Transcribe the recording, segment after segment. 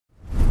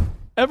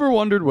Ever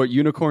wondered what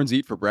unicorns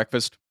eat for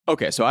breakfast?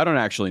 Okay, so I don't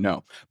actually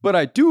know, but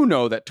I do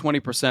know that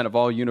 20% of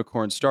all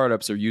unicorn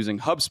startups are using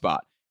HubSpot,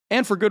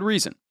 and for good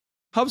reason.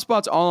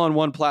 HubSpot's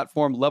all-in-one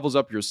platform levels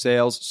up your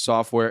sales,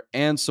 software,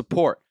 and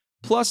support.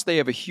 Plus, they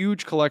have a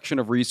huge collection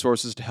of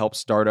resources to help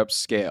startups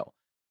scale.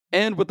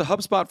 And with the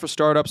HubSpot for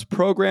Startups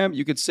program,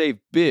 you could save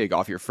big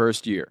off your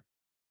first year.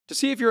 To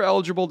see if you're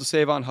eligible to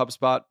save on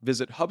HubSpot,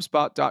 visit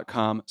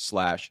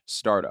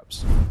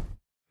hubspot.com/startups.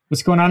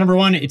 What's going on,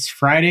 everyone? It's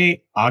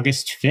Friday,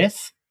 August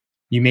 5th.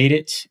 You made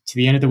it to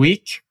the end of the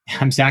week.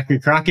 I'm Zachary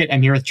Crockett.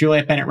 I'm here with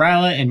Juliet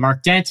Bennett-Ryla and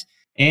Mark Dent,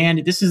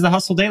 and this is the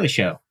Hustle Daily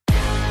Show.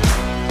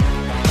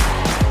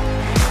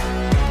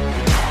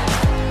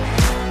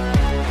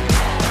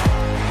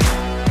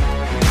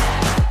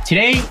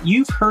 Today,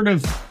 you've heard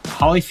of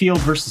Holyfield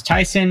versus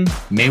Tyson,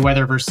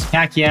 Mayweather versus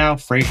Pacquiao,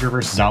 Frazier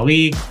versus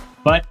Ali,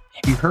 but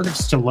have you heard of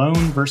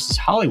Stallone versus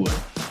Hollywood?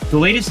 The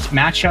latest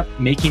matchup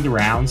making the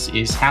rounds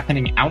is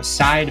happening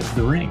outside of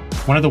the ring.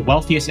 One of the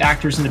wealthiest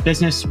actors in the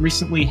business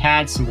recently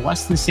had some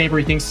less than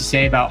savory things to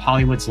say about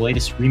Hollywood's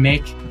latest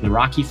remake, the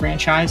Rocky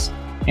franchise.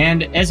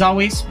 And as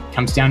always, it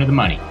comes down to the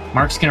money.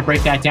 Mark's going to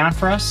break that down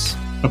for us.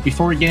 But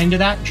before we get into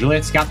that,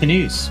 Juliet's got the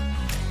news.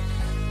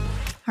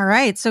 All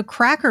right, so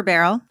Cracker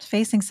Barrel is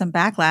facing some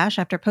backlash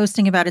after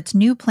posting about its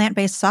new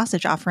plant-based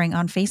sausage offering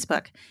on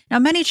Facebook. Now,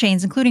 many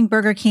chains, including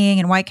Burger King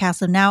and White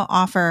Castle, now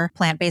offer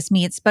plant-based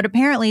meats, but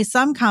apparently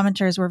some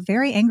commenters were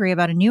very angry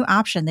about a new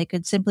option they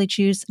could simply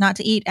choose not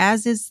to eat,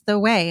 as is the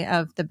way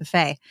of the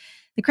buffet.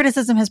 The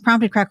criticism has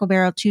prompted Cracker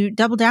Barrel to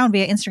double down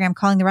via Instagram,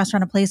 calling the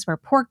restaurant a place where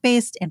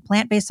pork-based and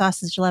plant-based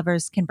sausage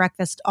lovers can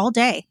breakfast all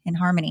day in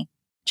harmony.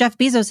 Jeff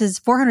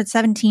Bezos'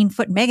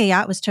 417-foot mega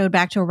yacht was towed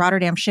back to a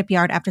Rotterdam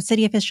shipyard after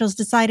city officials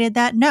decided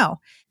that no,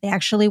 they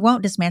actually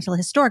won't dismantle a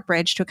historic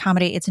bridge to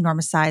accommodate its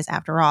enormous size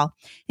after all.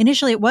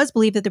 Initially, it was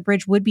believed that the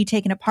bridge would be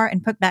taken apart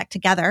and put back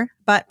together,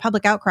 but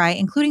public outcry,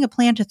 including a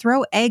plan to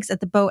throw eggs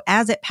at the boat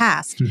as it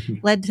passed,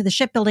 led to the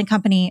shipbuilding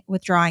company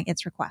withdrawing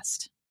its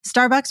request.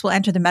 Starbucks will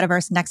enter the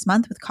metaverse next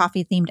month with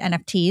coffee-themed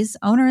NFTs.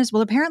 Owners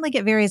will apparently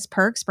get various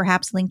perks,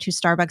 perhaps linked to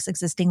Starbucks'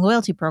 existing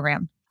loyalty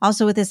program.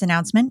 Also with this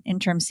announcement,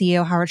 interim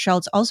CEO Howard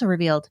Schultz also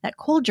revealed that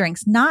cold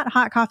drinks, not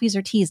hot coffees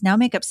or teas, now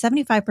make up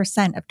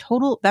 75% of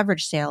total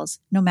beverage sales,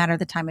 no matter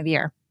the time of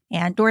year.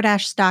 And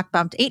DoorDash stock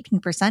bumped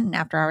 18% in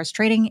after-hours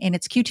trading. In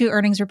its Q2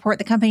 earnings report,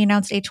 the company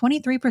announced a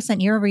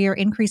 23% year-over-year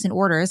increase in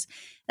orders.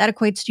 That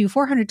equates to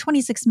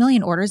 426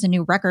 million orders, a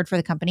new record for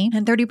the company,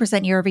 and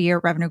 30%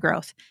 year-over-year revenue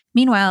growth.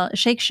 Meanwhile,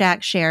 Shake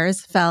Shack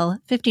shares fell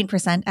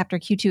 15% after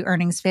Q2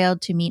 earnings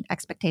failed to meet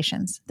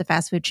expectations. The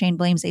fast food chain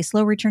blames a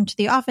slow return to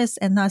the office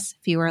and thus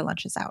fewer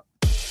lunches out.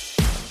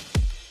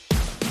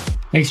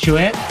 Thanks,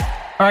 Juliet.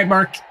 All right,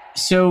 Mark.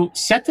 So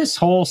set this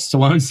whole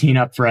Stallone scene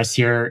up for us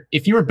here.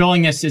 If you were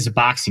billing this as a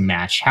boxing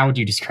match, how would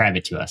you describe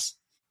it to us?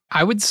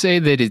 I would say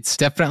that it's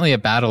definitely a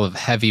battle of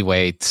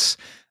heavyweights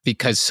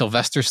because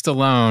Sylvester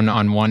Stallone,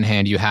 on one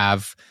hand, you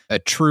have a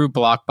true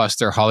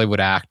blockbuster Hollywood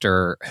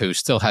actor who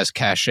still has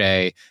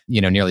cachet,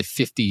 nearly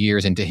 50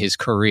 years into his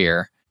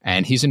career.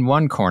 And he's in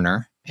one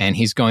corner and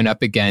he's going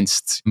up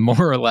against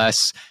more or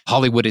less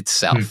Hollywood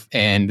itself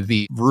and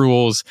the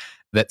rules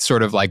that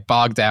sort of like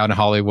bog down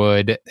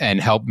Hollywood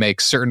and help make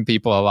certain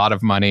people a lot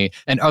of money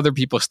and other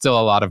people still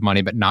a lot of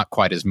money, but not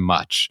quite as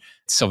much.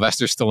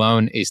 Sylvester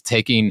Stallone is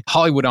taking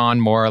Hollywood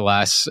on more or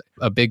less,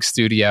 a big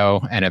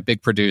studio and a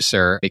big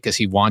producer, because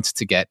he wants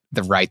to get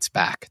the rights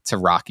back to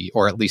Rocky,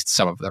 or at least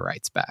some of the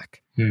rights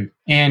back.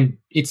 And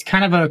it's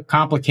kind of a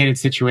complicated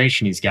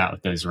situation he's got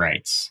with those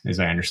rights,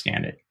 as I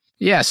understand it.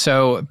 Yeah,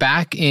 so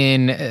back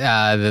in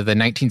the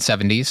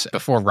 1970s,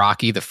 before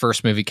Rocky, the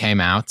first movie came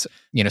out,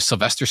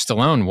 Sylvester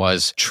Stallone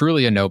was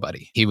truly a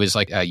nobody. He was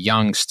like a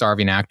young,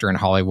 starving actor in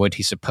Hollywood.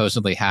 He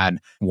supposedly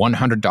had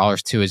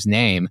 $100 to his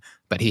name,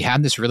 but he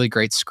had this really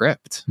great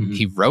script.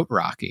 He wrote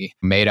Rocky,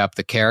 made up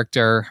the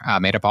character,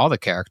 made up all the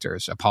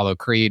characters, Apollo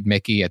Creed,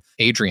 Mickey,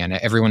 Adrian,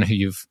 everyone who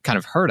you've kind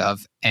of heard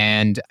of.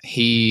 And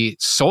he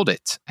sold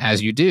it,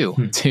 as you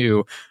do,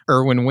 to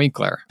Irwin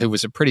Winkler, who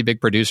was a pretty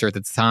big producer at the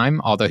time,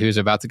 although he was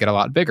about to get a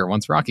lot bigger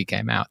once Rocky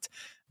came out.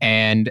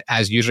 And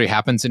as usually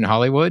happens in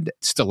Hollywood,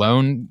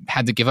 Stallone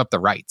had to give up the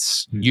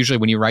rights. Usually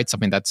when you write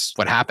something, that's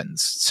what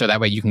happens. So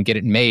that way you can get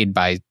it made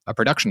by a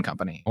production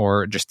company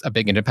or just a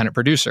big independent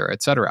producer,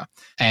 et cetera.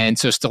 And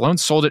so Stallone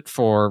sold it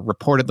for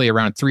reportedly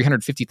around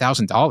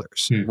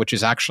 $350,000, which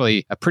is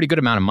actually a pretty good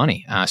amount of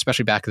money,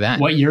 especially back then.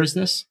 What year is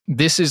this?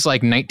 This is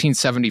like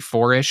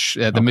 1974-ish.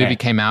 The movie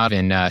came out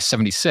in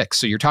 76.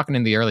 So you're talking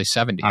in the early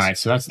 70s. All right,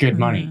 so that's good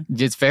money.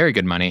 It's very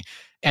good money.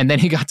 And then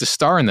he got to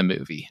star in the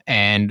movie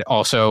and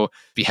also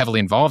be heavily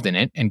involved in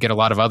it and get a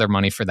lot of other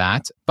money for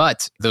that.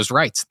 But those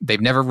rights,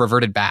 they've never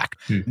reverted back.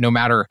 No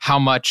matter how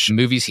much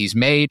movies he's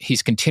made,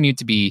 he's continued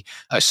to be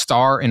a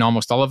star in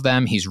almost all of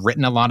them. He's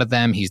written a lot of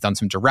them. He's done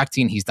some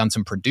directing. He's done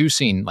some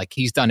producing. Like,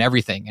 he's done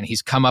everything. And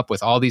he's come up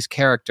with all these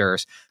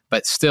characters.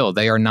 But still,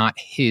 they are not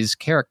his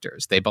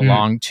characters. They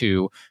belong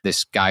to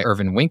this guy,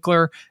 Irvin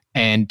Winkler,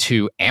 and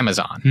to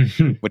Amazon,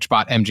 which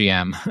bought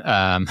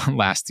MGM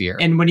last year.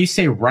 And when you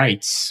say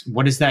rights,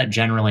 what does that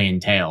generally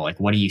entail? Like,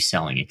 what are you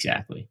selling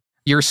exactly?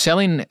 You're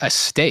selling a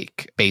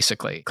stake,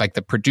 basically, like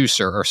the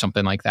producer or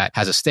something like that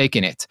has a stake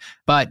in it.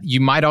 But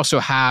you might also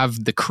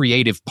have the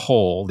creative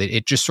pull.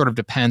 It just sort of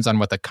depends on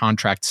what the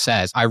contract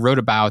says. I wrote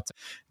about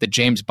the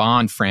James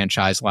Bond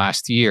franchise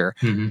last year,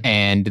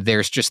 and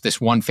there's just this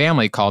one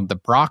family called the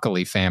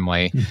Broccoli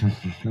family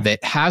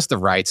that has the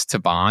rights to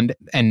Bond.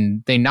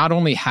 And they not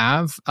only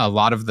have a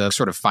lot of the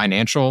sort of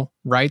financial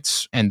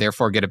rights and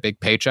therefore get a big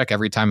paycheck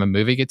every time a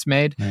movie gets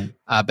made,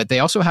 but they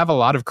also have a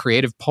lot of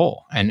creative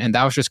pull. And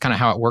that was just kind of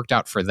how it worked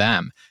out for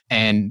them.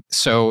 And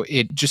so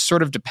it just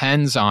sort of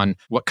depends on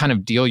what kind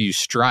of deal you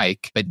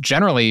strike. But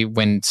generally,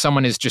 when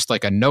someone is just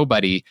like a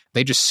nobody,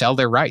 they just sell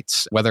their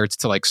rights, whether it's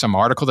to like some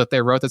article that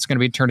they wrote that's going to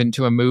be turned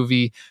into a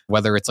movie,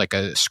 whether it's like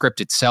a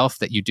script itself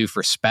that you do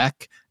for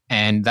spec.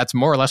 And that's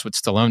more or less what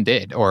Stallone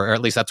did, or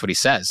at least that's what he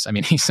says. I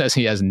mean, he says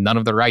he has none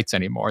of the rights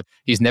anymore.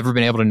 He's never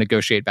been able to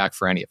negotiate back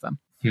for any of them.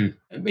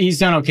 He's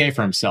done okay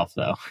for himself,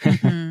 though,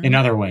 in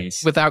other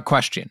ways. Without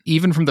question.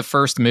 Even from the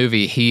first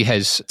movie, he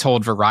has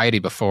told Variety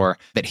before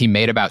that he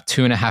made about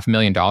 $2.5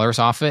 million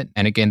off it.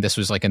 And again, this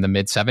was like in the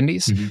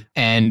mid-70s.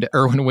 And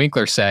Irwin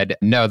Winkler said,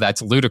 no,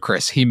 that's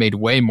ludicrous. He made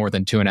way more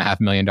than $2.5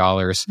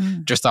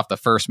 million just off the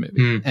first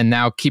movie. And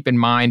now keep in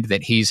mind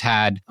that he's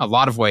had a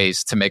lot of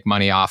ways to make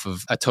money off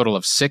of a total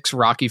of 6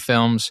 Rocky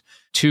films,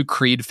 2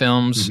 Creed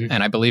films,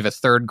 and I believe a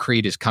 3rd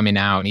Creed is coming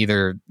out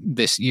either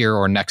this year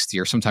or next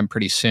year, sometime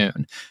pretty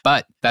soon.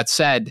 But that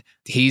said,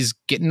 he's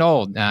getting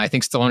old. I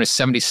think Stallone is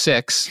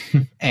 76,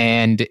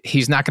 and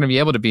he's not going to be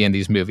able to be in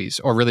these movies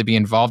or really be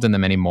involved in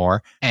them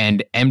anymore.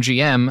 And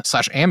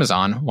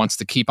MGM/Amazon wants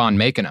to keep on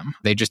making them.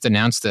 They just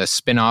announced a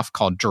spin-off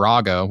called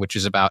Drago, which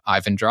is about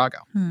Ivan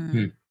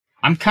Drago.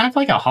 I'm kind of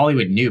like a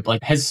Hollywood noob.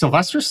 Like, has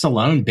Sylvester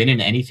Stallone been in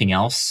anything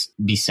else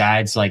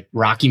besides like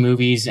Rocky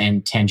movies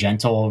and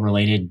tangential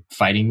related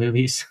fighting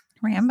movies?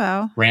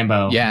 Rambo.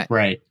 Yeah.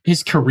 Right.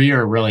 His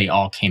career really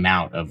all came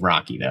out of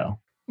Rocky, though.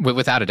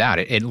 Without a doubt,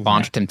 it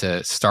launched him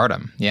to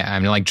stardom. Yeah. I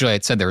mean, like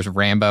Juliet said, there was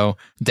Rambo,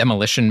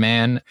 Demolition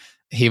Man.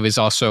 He was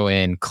also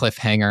in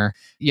Cliffhanger.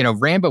 You know,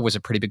 Rambo was a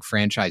pretty big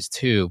franchise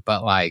too,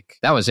 but like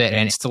that was it.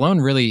 And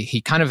Stallone really,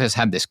 he kind of has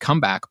had this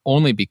comeback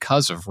only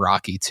because of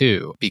Rocky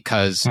 2,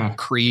 because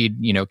Creed,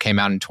 you know, came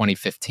out in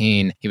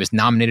 2015. He was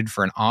nominated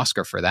for an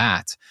Oscar for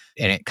that.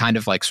 And it kind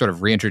of like sort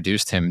of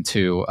reintroduced him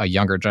to a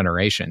younger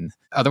generation.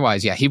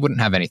 Otherwise, yeah, he wouldn't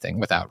have anything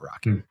without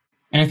Rocky.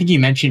 And I think you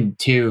mentioned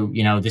too,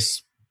 you know,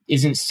 this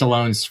isn't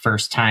Stallone's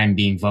first time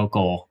being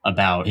vocal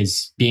about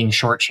his being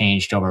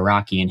shortchanged over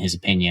Rocky, in his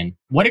opinion.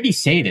 What did he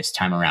say this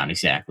time around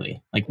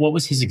exactly? Like, what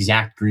was his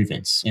exact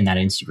grievance in that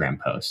Instagram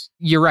post?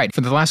 You're right.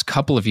 For the last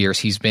couple of years,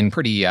 he's been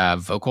pretty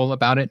vocal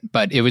about it.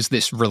 But it was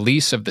this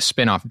release of the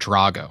spinoff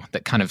Drago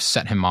that kind of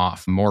set him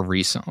off more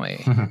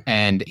recently.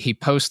 And he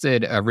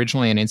posted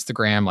originally on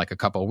Instagram like a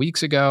couple of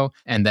weeks ago,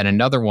 and then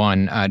another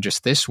one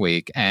just this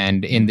week.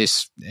 And in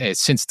this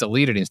since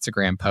deleted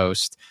Instagram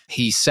post,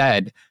 he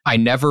said, I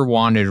never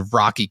wanted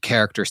Rocky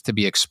characters to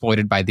be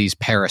exploited by these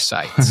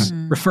parasites,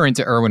 referring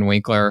to Irwin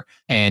Winkler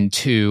and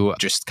to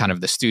just kind of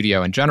the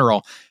studio in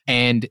general.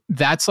 And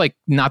that's like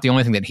not the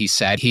only thing that he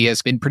said. He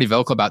has been pretty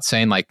vocal about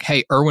saying like,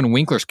 hey, Irwin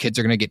Winkler's kids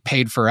are going to get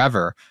paid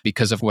forever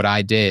because of what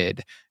I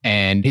did.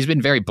 And he's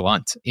been very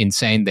blunt in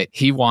saying that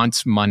he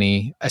wants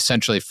money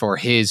essentially for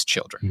his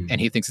children.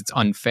 And he thinks it's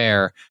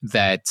unfair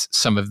that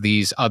some of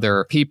these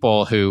other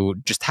people who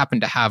just happen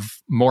to have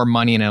more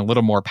money and a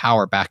little more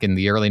power back in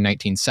the early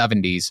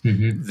 1970s,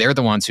 they're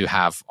the ones who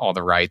have all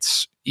the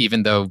rights,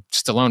 even though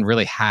Stallone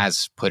really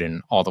has put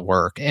in all the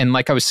work. And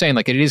like I was saying,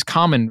 like it is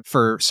common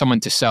for someone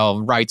to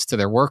sell rights to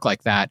their work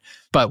like that.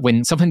 But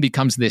when something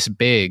becomes this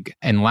big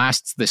and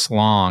lasts this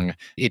long,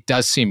 it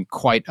does seem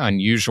quite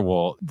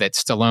unusual that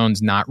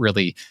Stallone's not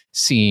really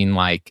seeing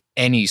like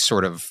any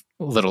sort of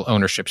little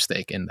ownership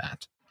stake in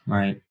that.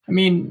 Right. I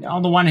mean,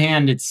 on the one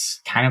hand,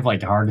 it's kind of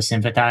like hard to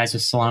sympathize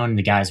with Stallone.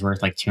 The guy's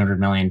worth like $200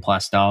 million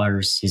plus.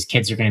 His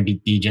kids are going to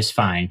be just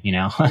fine, you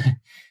know?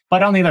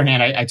 But on the other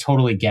hand, I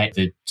totally get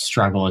the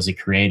struggle as a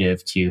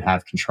creative to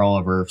have control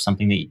over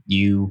something that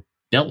you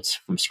built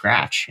from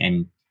scratch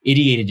and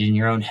ideated in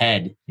your own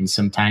head in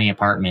some tiny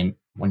apartment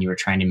when you were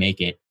trying to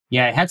make it.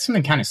 Yeah, I had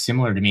something kind of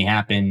similar to me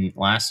happen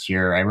last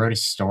year. I wrote a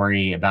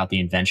story about the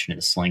invention of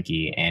the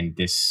Slinky, and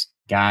this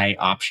guy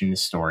optioned the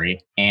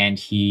story, and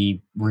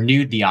he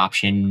renewed the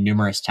option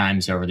numerous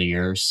times over the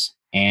years.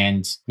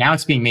 And now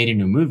it's being made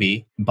into a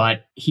movie,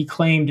 but he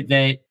claimed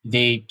that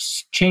they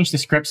changed the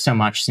script so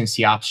much since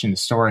he optioned the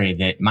story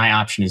that my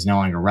option is no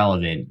longer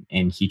relevant,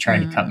 and he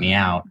tried to cut me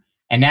out.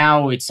 And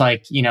now it's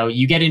like, you know,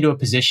 you get into a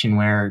position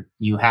where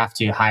you have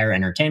to hire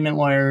entertainment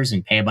lawyers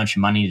and pay a bunch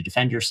of money to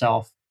defend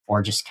yourself,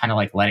 or just kind of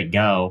like let it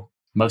go.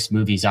 Most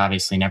movies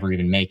obviously never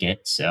even make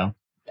it. So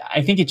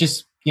I think it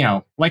just, you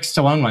know, like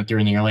Stallone went through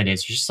in the early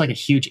days, there's just like a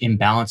huge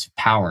imbalance of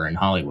power in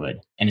Hollywood.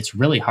 And it's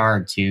really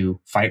hard to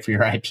fight for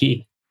your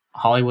IP.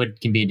 Hollywood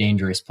can be a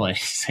dangerous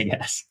place, I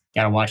guess.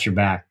 Got to watch your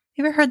back.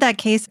 You ever heard that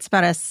case? It's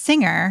about a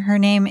singer. Her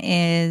name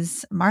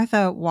is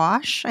Martha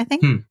Wash, I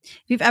think. If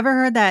you've ever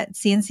heard that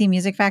CNC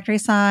Music Factory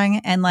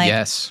song, and like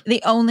Yes.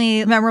 the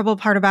only memorable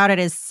part about it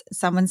is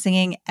someone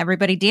singing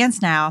 "Everybody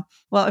Dance Now."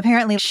 Well,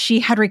 apparently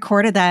she had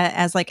recorded that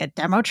as like a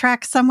demo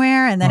track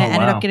somewhere, and then it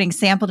ended up getting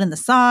sampled in the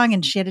song,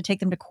 and she had to take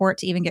them to court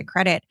to even get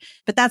credit.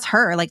 But that's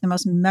her, like the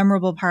most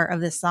memorable part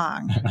of this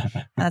song.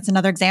 That's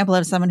another example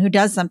of someone who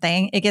does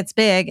something, it gets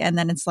big, and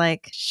then it's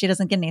like she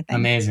doesn't get anything.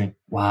 Amazing.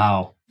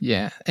 Wow.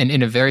 Yeah. And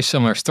in a very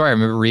similar story, I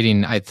remember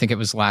reading, I think it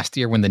was last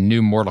year when the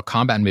new Mortal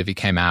Kombat movie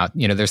came out.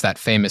 You know, there's that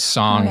famous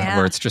song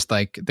where it's just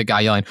like the guy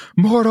yelling,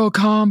 Mortal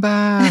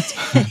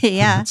Kombat.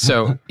 Yeah.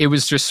 So it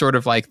was just sort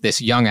of like this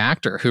young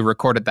actor who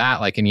recorded that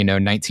like in,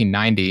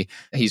 1990.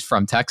 He's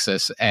from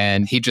Texas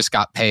and he just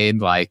got paid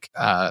like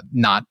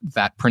not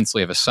that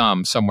princely of a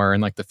sum, somewhere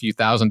in like the few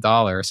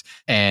 $1,000s.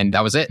 And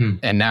that was it.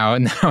 And now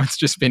it's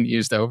just been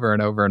used over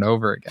and over and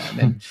over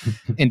again.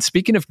 And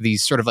speaking of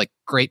these sort of like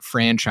great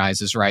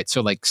franchises, right? So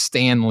like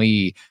Stan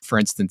Lee, for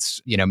instance,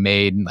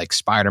 made like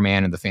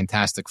Spider-Man and the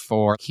Fantastic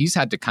Four. He's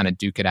had to kind of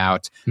duke it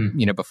out,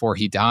 before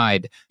he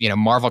died.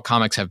 Marvel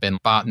Comics have been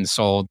bought and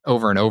sold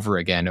over and over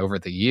again over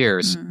the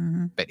years.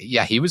 But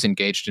yeah, he was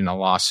engaged in a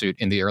lawsuit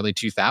in the early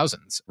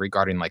 2000s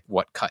regarding like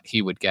what cut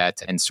he would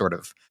get and sort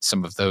of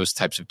some of those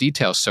types of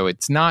details. So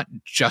it's not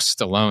just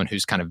Stallone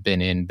who's kind of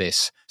been in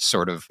this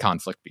sort of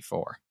conflict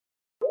before.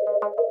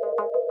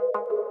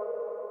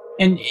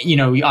 And,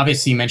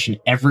 obviously you mentioned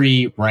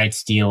every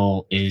rights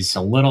deal is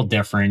a little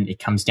different. It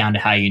comes down to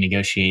how you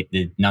negotiate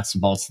the nuts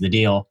and bolts of the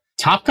deal.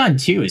 Top Gun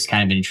 2 is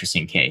kind of an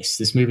interesting case.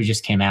 This movie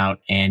just came out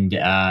and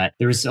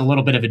there was a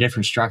little bit of a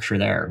different structure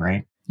there,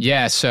 right?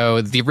 Yeah.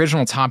 So the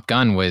original Top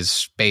Gun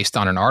was based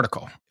on an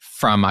article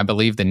from, I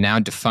believe, the now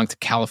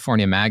defunct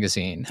California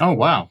magazine. Oh,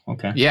 wow.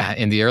 Okay. Yeah,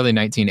 in the early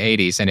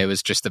 1980s. And it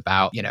was just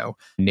about,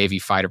 Navy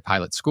fighter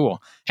pilot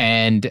school.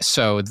 And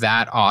so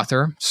that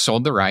author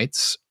sold the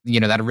rights.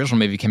 That original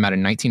movie came out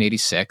in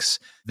 1986.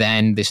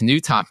 Then this new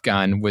Top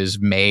Gun was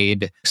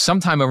made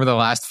sometime over the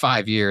last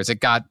 5 years. It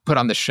got put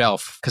on the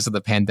shelf because of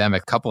the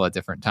pandemic a couple of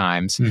different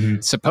times.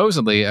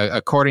 Supposedly,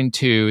 according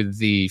to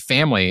the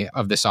family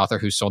of this author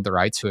who sold the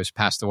rights, who has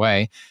passed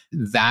away,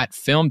 that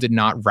film did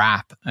not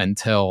wrap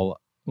until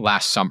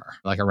last summer,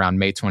 like around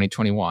May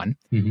 2021.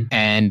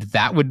 And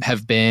that would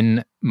have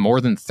been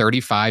more than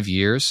 35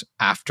 years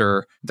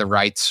after the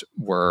rights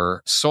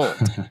were sold.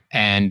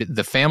 And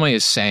the family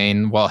is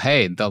saying, well,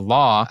 hey, the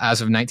law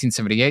as of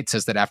 1978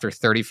 says that after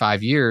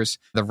 35 years,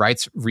 the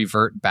rights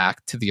revert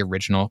back to the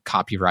original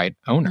copyright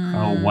owner.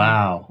 Oh,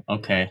 wow.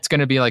 Okay. It's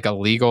going to be like a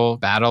legal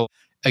battle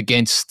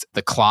against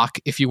the clock,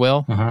 if you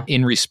will.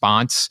 In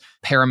response,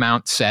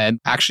 Paramount said,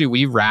 actually,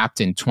 we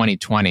wrapped in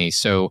 2020.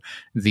 So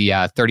the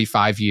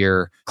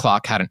 35-year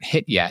clock hadn't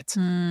hit yet.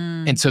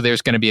 And so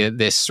there's going to be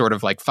this sort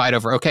of like fight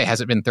over, okay,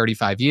 has it been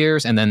 35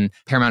 years? And then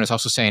Paramount is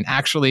also saying,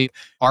 actually,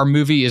 our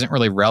movie isn't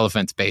really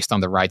relevant based on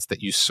the rights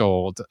that you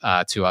sold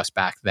to us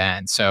back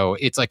then. So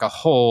it's like a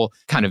whole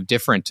kind of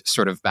different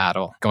sort of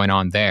battle going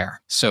on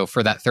there. So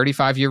for that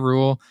 35-year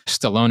rule,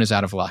 Stallone is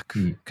out of luck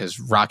because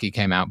Rocky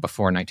came out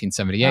before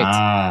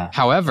 1978.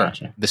 However,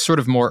 the sort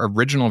of more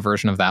original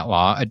version of that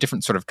law, a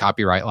different sort of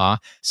copyright law,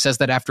 says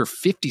that after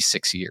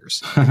 56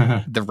 years,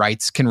 the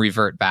rights can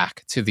revert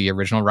back to the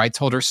original rights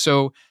holder.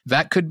 So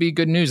that could be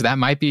good news. That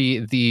might be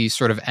the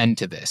sort of end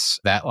to this,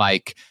 that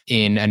like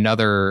in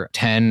another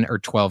 10 or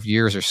 12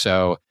 years or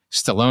so,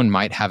 Stallone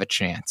might have a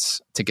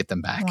chance to get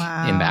them back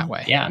in that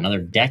way. Yeah, another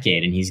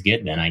decade and he's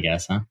good then, I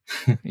guess, huh?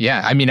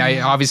 Yeah, I mean,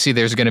 obviously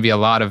there's going to be a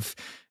lot of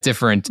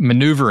different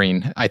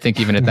maneuvering, I think,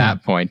 even at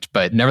that point.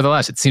 But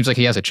nevertheless, it seems like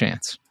he has a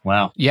chance.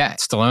 Wow. Yeah.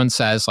 Stallone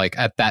says, like,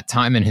 at that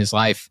time in his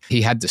life,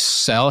 he had to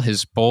sell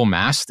his bull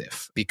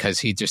mastiff because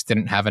he just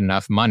didn't have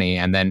enough money.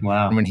 And then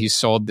when he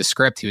sold the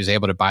script, he was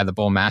able to buy the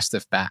bull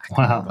mastiff back.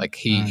 Wow. Like,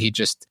 he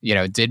just,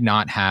 did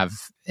not have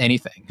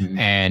anything.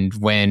 And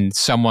when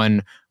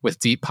someone with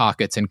deep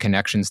pockets and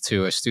connections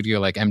to a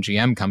studio like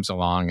MGM comes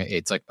along,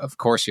 it's like, of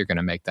course, you're going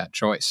to make that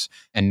choice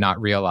and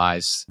not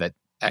realize that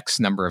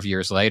X number of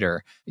years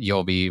later,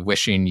 you'll be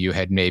wishing you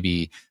had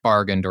maybe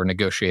bargained or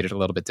negotiated a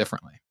little bit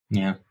differently.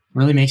 Yeah.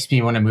 Really makes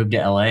me want to move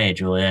to LA,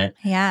 Juliet.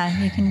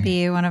 Yeah, you can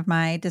be one of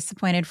my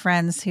disappointed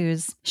friends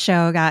whose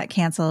show got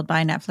canceled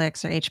by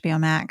Netflix or HBO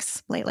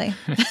Max lately.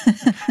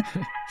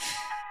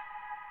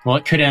 Well,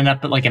 it could end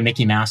up like a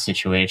Mickey Mouse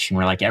situation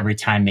where like every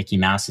time Mickey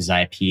Mouse's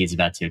IP is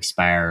about to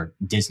expire,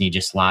 Disney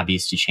just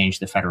lobbies to change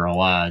the federal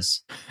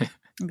laws.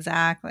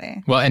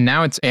 Exactly. Well, and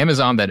now it's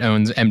Amazon that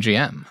owns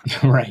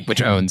MGM, right?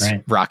 Which owns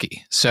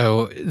Rocky.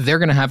 So they're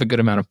going to have a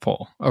good amount of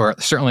pull, or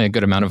certainly a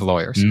good amount of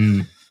lawyers.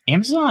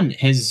 Amazon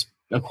has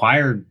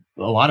acquired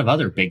a lot of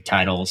other big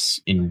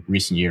titles in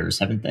recent years,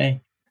 haven't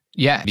they?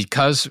 Yeah,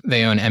 because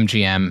they own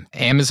MGM.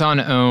 Amazon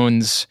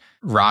owns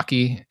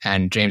Rocky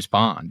and James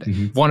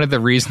Bond. One of the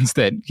reasons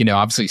that,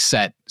 obviously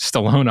set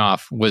Stallone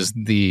off was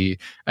the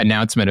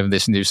announcement of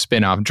this new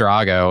spin-off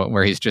Drago,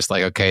 where he's just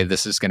like, okay,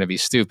 this is going to be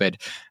stupid.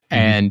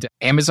 And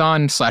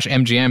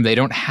Amazon/MGM, they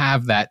don't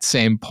have that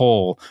same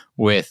pull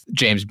with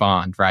James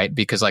Bond, right?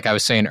 Because like I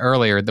was saying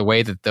earlier, the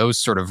way that those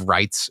sort of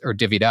rights are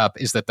divvied up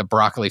is that the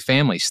Broccoli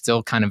family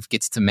still kind of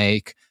gets to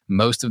make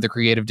most of the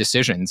creative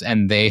decisions.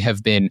 And they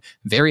have been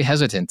very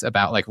hesitant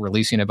about like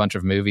releasing a bunch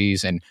of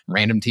movies and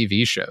random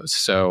TV shows.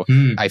 So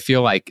I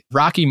feel like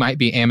Rocky might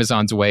be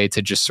Amazon's way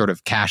to just sort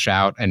of cash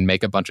out and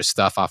make a bunch of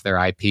stuff off their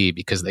IP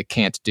because they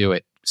can't do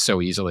it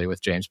so easily with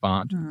James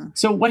Bond.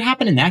 So what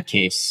happened in that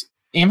case?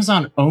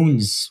 Amazon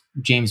owns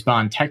James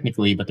Bond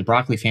technically, but the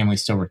Broccoli family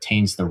still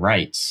retains the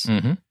rights.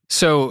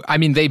 So, I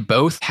mean, they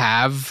both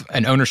have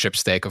an ownership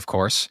stake, of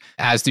course,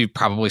 as do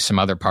probably some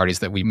other parties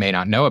that we may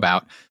not know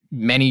about.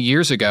 Many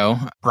years ago,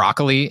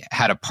 Broccoli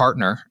had a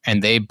partner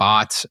and they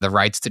bought the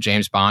rights to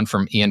James Bond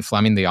from Ian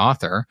Fleming, the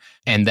author.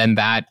 And then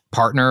that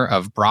partner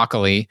of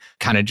Broccoli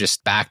kind of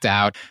just backed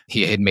out.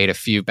 He had made a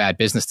few bad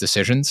business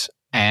decisions.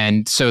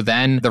 And so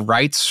then the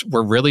rights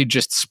were really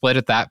just split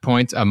at that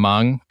point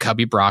among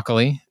Cubby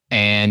Broccoli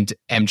and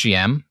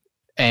MGM.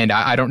 And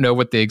I don't know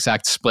what the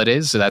exact split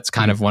is. So that's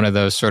kind of one of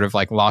those sort of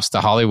like lost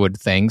to Hollywood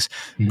things.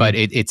 But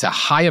it's a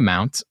high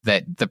amount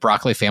that the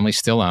Broccoli family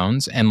still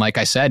owns. And like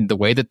I said, the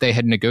way that they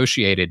had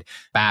negotiated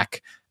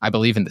back, I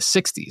believe in the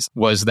 60s,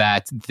 was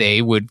that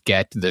they would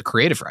get the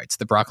creative rights.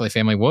 The Broccoli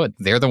family would.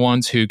 They're the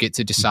ones who get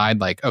to decide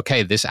like,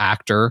 okay, this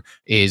actor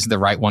is the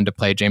right one to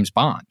play James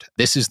Bond.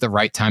 This is the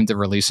right time to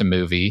release a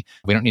movie.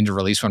 We don't need to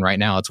release one right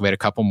now. Let's wait a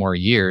couple more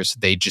years.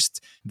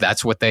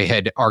 That's what they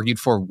had argued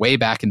for way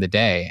back in the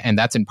day. And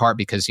that's in part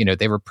because,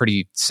 they were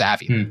pretty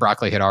savvy.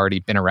 Broccoli had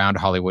already been around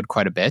Hollywood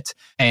quite a bit.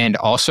 And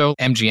also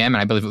MGM, and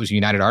I believe it was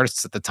United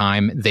Artists at the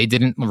time, they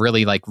didn't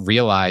really like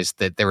realize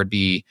that there would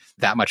be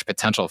that much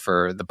potential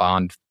for the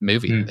Bond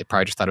movie. They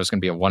probably just thought it was going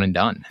to be a one and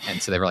done.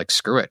 And so they were like,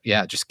 screw it.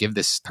 Yeah, just give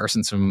this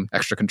person some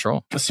extra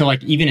control. So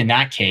like even in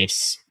that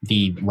case,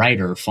 the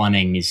writer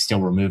Fleming is still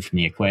removed from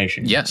the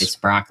equation. Yes. It's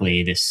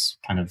Broccoli, this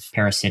kind of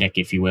parasitic,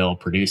 if you will,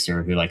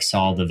 producer who like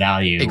saw the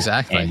value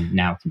and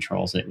now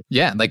controls it.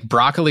 Yeah, like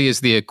Broccoli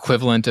is the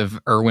equivalent of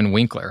Irwin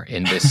Winkler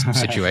in this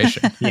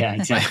situation. Yeah,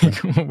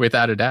 exactly. Like,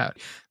 without a doubt.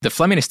 The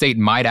Fleming estate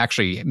might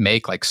actually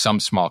make like some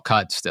small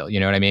cut still, you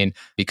know what I mean?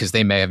 Because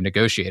they may have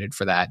negotiated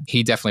for that.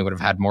 He definitely would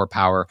have had more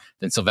power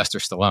than Sylvester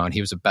Stallone. He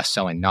was a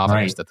best-selling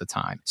novelist at the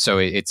time. So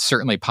it's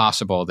certainly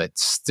possible that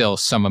still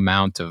some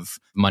amount of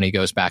money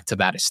goes back to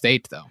that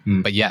estate though.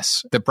 But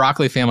yes, the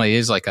Broccoli family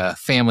is like a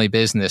family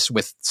business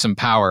with some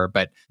power,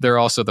 but they're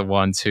also the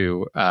ones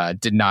who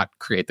did not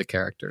create the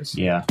characters.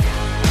 Yeah.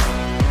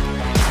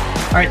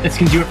 All right, that's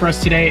going to do it for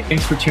us today.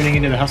 Thanks for tuning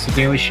into the Hustle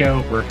Daily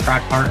Show. We're a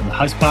proud part of the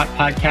HubSpot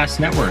Podcast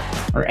Network.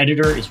 Our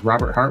editor is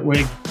Robert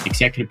Hartwig,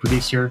 executive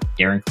producer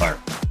Darren Clark.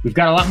 We've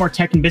got a lot more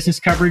tech and business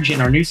coverage in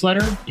our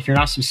newsletter. If you're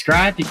not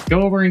subscribed,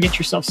 go over and get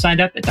yourself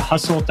signed up at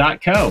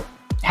thehustle.co.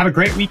 Have a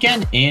great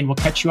weekend, and we'll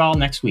catch you all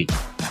next week.